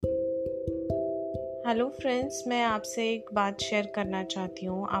Hello friends, मैं आपसे एक बात शेयर करना चाहती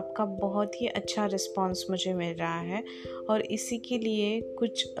हूँ। आपका बहुत ही अच्छा रिस्पांस मुझे मिल रहा है और इसी के लिए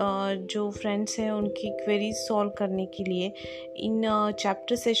कुछ जो फ्रेंड्स हैं उनकी क्वेरीज सॉल्व करने के लिए इन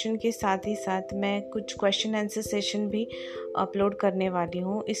चैप्टर सेशन के साथ ही साथ मैं कुछ क्वेश्चन आंसर सेशन भी अपलोड करने वाली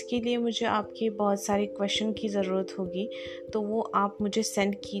हूँ। इसके लिए मुझे आपके बहुत सारे क्वेश्चन की ज़रूरत होगी, तो वो आप मुझे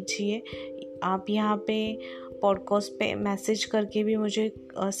सेंड कीजिए। आप यहाँ पे पॉडकास्ट पे मैसेज करके भी मुझे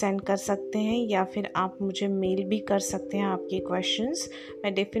सेंड कर सकते हैं या फिर आप मुझे मेल भी कर सकते हैं आपके क्वेश्चंस।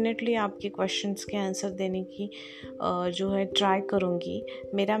 मैं डेफिनेटली आपके क्वेश्चंस के आंसर देने की जो है ट्राई करूँगी।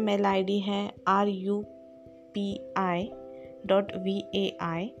 मेरा मेल आईडी है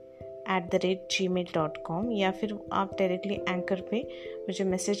rupi.vai@gmail.com या फिर आप डायरेक्टली एंकर पे मुझे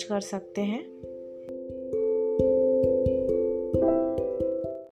मैसेज कर सकते हैं।